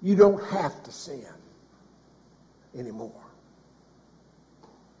 You don't have to sin anymore.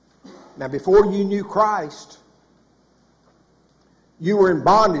 Now, before you knew Christ, you were in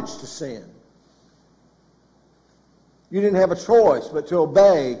bondage to sin. You didn't have a choice but to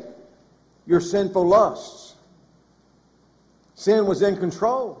obey your sinful lusts. Sin was in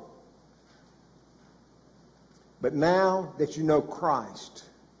control. But now that you know Christ,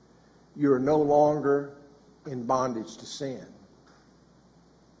 you are no longer in bondage to sin.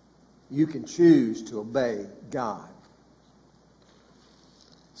 You can choose to obey God.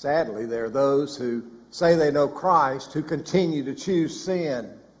 Sadly, there are those who say they know Christ who continue to choose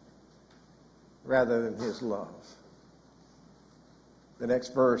sin rather than His love. The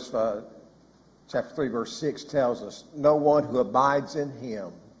next verse, chapter 3, verse 6 tells us, no one who abides in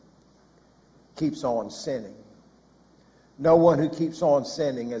Him keeps on sinning. No one who keeps on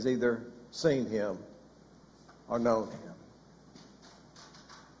sinning has either seen Him or known Him.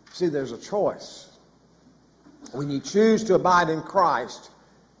 See, there's a choice. When you choose to abide in Christ,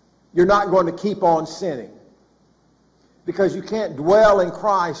 you're not going to keep on sinning. Because you can't dwell in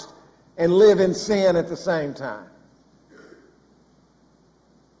Christ and live in sin at the same time.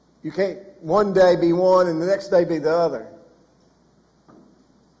 You can't one day be one and the next day be the other.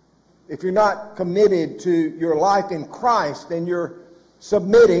 If you're not committed to your life in Christ, then you're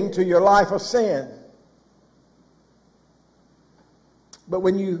submitting to your life of sin. But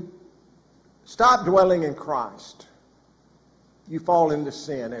when you stop dwelling in Christ, you fall into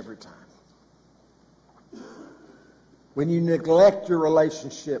sin every time. When you neglect your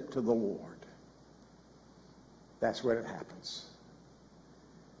relationship to the Lord, that's when it happens.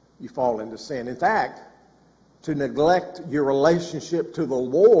 You fall into sin. In fact, to neglect your relationship to the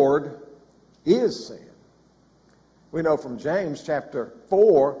Lord is sin. We know from James chapter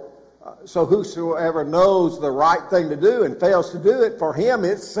 4, so whosoever knows the right thing to do and fails to do it, for him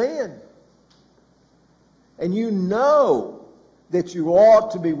it's sin. And you know that you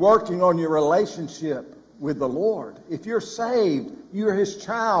ought to be working on your relationship with the Lord. If you're saved, you're His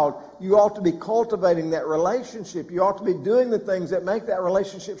child, you ought to be cultivating that relationship. You ought to be doing the things that make that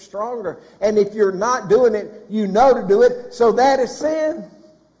relationship stronger. And if you're not doing it, you know to do it, so that is sin.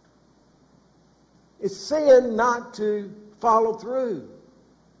 It's sin not to follow through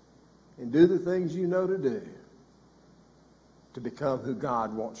and do the things you know to do to become who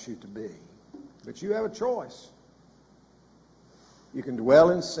God wants you to be. But you have a choice. You can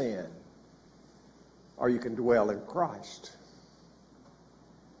dwell in sin, or you can dwell in Christ.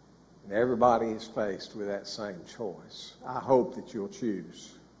 And everybody is faced with that same choice. I hope that you'll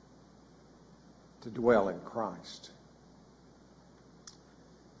choose to dwell in Christ.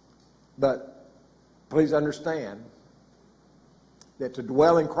 But please understand that to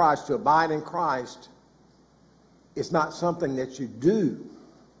dwell in Christ, to abide in Christ, is not something that you do.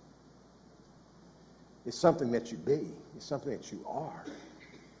 is something that you be. It's something that you are.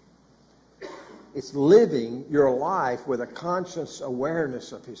 It's living your life with a conscious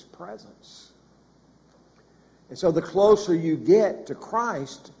awareness of His presence. And so the closer you get to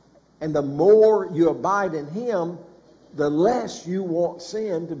Christ and the more you abide in Him, the less you want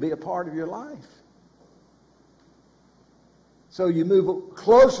sin to be a part of your life. So you move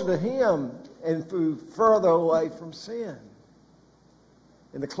closer to Him and move further away from sin.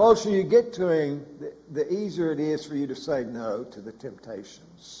 And the closer you get to Him, the easier it is for you to say no to the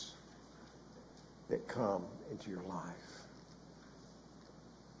temptations that come into your life.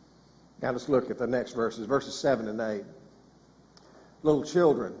 Now let's look at the next verses 7 and 8. Little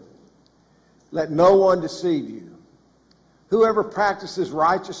children, let no one deceive you. Whoever practices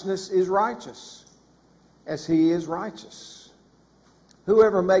righteousness is righteous, as he is righteous.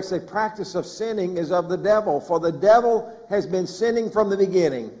 Whoever makes a practice of sinning is of the devil, for the devil has been sinning from the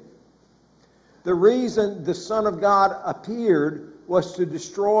beginning. The reason the Son of God appeared was to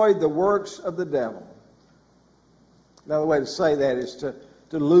destroy the works of the devil. Another way to say that is to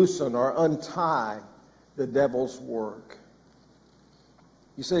loosen or untie the devil's work.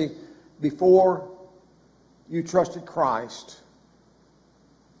 You see, before you trusted Christ,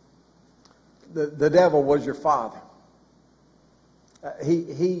 the devil was your father.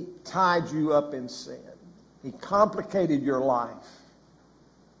 He tied you up in sin. He complicated your life.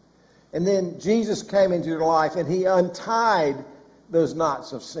 And then Jesus came into your life and He untied those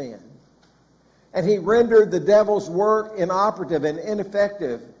knots of sin. And He rendered the devil's work inoperative and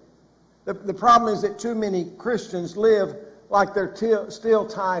ineffective. The problem is that too many Christians live like they're still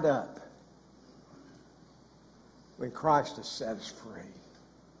tied up when Christ has set us free.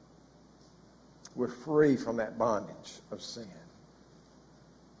 We're free from that bondage of sin.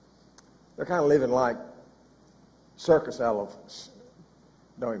 They're kind of living like circus elephants.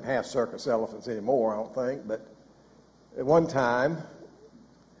 Don't even have circus elephants anymore, I don't think. But at one time,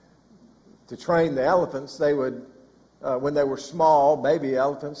 to train the elephants, they would, when they were small, baby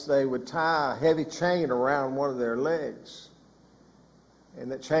elephants, they would tie a heavy chain around one of their legs.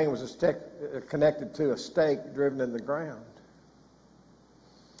 And that chain was connected to a stake driven in the ground.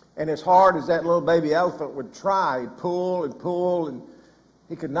 And as hard as that little baby elephant would try, he'd pull and pull, and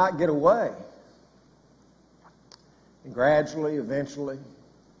he could not get away. And gradually, eventually,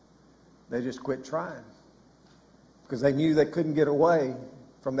 they just quit trying because they knew they couldn't get away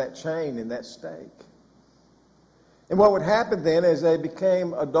from that chain and that stake. And what would happen then as they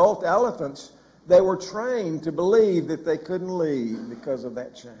became adult elephants, they were trained to believe that they couldn't leave because of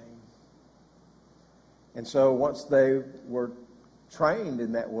that chain. And so once they were trained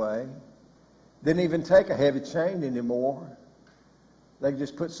in that way, didn't even take a heavy chain anymore. They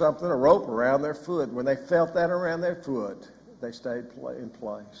just put something, a rope around their foot. When they felt that around their foot, they stayed in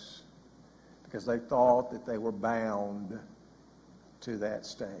place because they thought that they were bound to that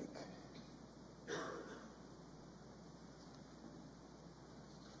stake.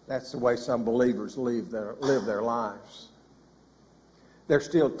 That's the way some believers live their lives. They're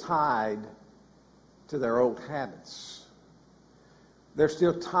still tied to their old habits. They're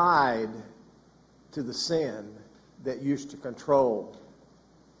still tied to the sin that used to control.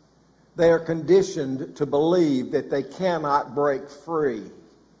 They are conditioned to believe that they cannot break free,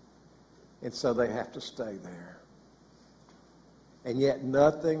 and so they have to stay there. And yet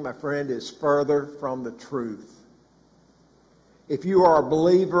nothing, my friend, is further from the truth. If you are a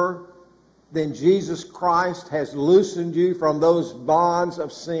believer, then Jesus Christ has loosened you from those bonds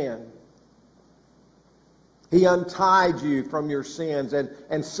of sin. He untied you from your sins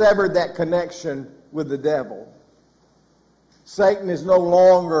and severed that connection with the devil. Satan is no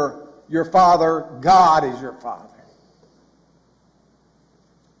longer your father. God is your father.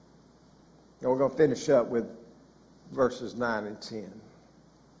 And we're going to finish up with verses 9 and 10.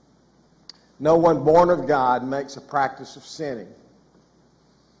 No one born of God makes a practice of sinning.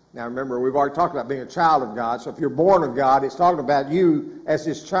 Now remember, we've already talked about being a child of God. So if you're born of God, it's talking about you as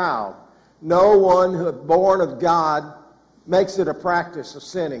His child. No one who is born of God makes it a practice of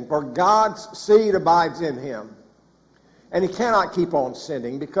sinning. For God's seed abides in him. And he cannot keep on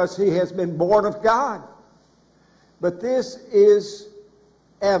sinning because he has been born of God. But this is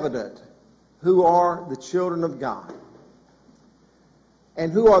evident who are the children of God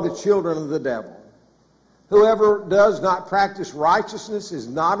and who are the children of the devil. Whoever does not practice righteousness is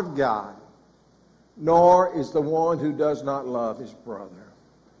not of God, nor is the one who does not love his brother.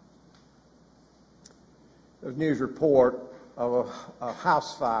 There's a news report of a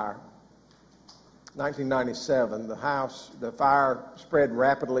house fire. 1997, the fire spread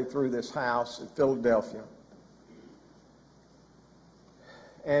rapidly through this house in Philadelphia.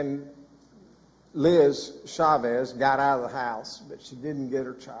 And Liz Chavez got out of the house, but she didn't get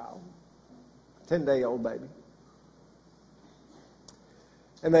her child. 10-day-old baby.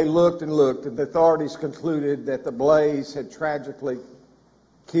 And they looked and looked, and the authorities concluded that the blaze had tragically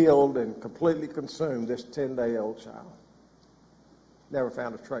killed and completely consumed this 10-day-old child. Never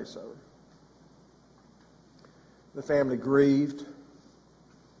found a trace of her. The family grieved,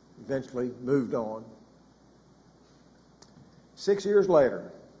 eventually moved on. 6 years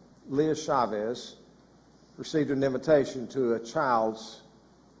later, Liz Chavez received an invitation to a child's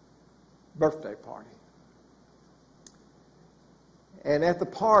birthday party. And at the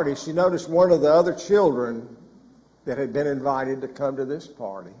party, she noticed one of the other children that had been invited to come to this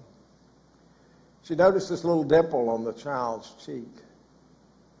party. She noticed this little dimple on the child's cheek.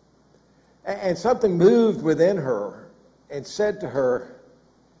 And something moved within her and said to her,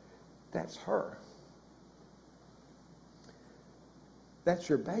 "That's her. That's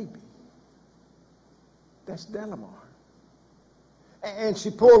your baby. That's Delamar." And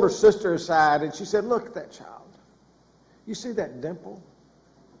she pulled her sister aside and she said, "Look at that child. You see that dimple?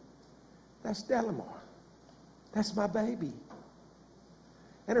 That's Delamar. That's my baby."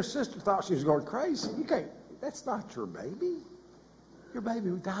 And her sister thought she was going crazy. You can't, that's not your baby. Your baby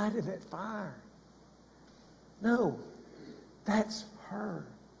who died in that fire. No, that's her.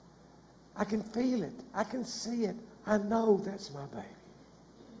 I can feel it. I can see it. I know that's my baby.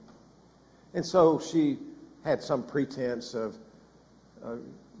 And so she had some pretense of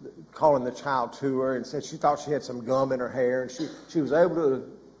calling the child to her and said she thought she had some gum in her hair, and she was able to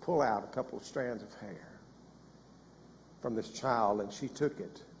pull out a couple of strands of hair from this child, and she took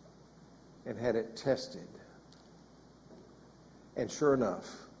it and had it tested. And sure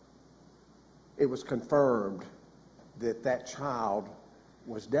enough, it was confirmed that that child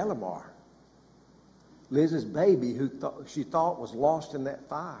was Delamar, Liz's baby, who she thought was lost in that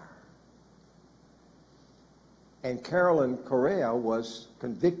fire. And Carolyn Correa was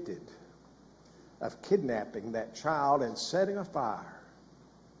convicted of kidnapping that child and setting a fire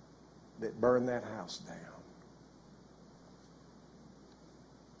that burned that house down.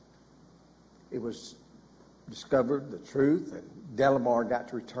 It was discovered the truth, and Delamar got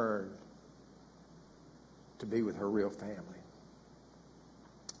to return to be with her real family.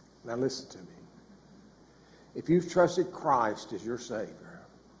 Now listen to me. If you've trusted Christ as your Savior,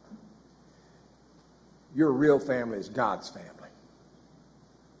 your real family is God's family.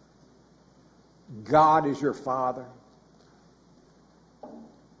 God is your Father.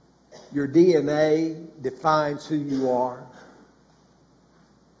 Your DNA defines who you are.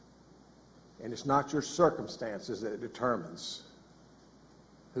 And it's not your circumstances that determines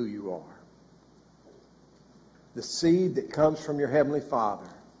who you are. The seed that comes from your Heavenly Father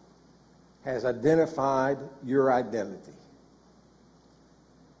has identified your identity.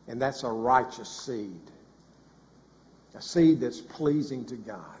 And that's a righteous seed. A seed that's pleasing to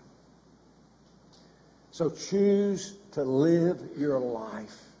God. So choose to live your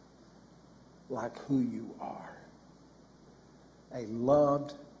life like who you are. A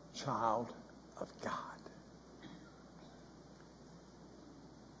loved child of God.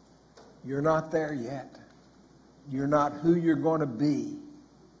 You're not there yet. You're not who you're going to be.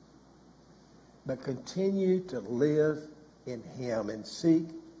 But continue to live in Him and seek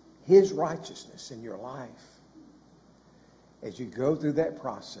His righteousness in your life as you go through that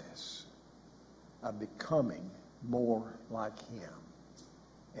process of becoming more like Him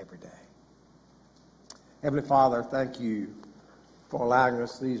every day. Heavenly Father, thank you for allowing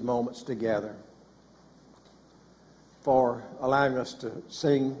us these moments together, for allowing us to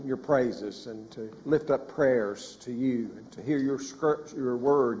sing your praises and to lift up prayers to you and to hear your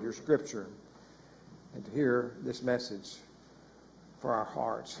word, your scripture, and to hear this message for our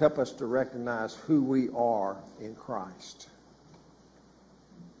hearts. Help us to recognize who we are in Christ.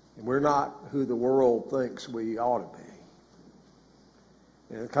 And we're not who the world thinks we ought to be.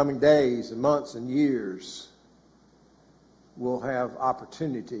 In the coming days and months and years, we'll have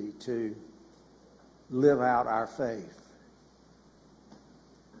opportunity to live out our faith,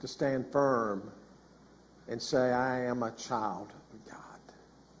 to stand firm and say, I am a child of God.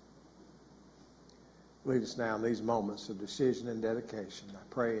 Lead us now in these moments of decision and dedication. I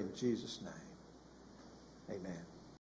pray in Jesus' name. Amen.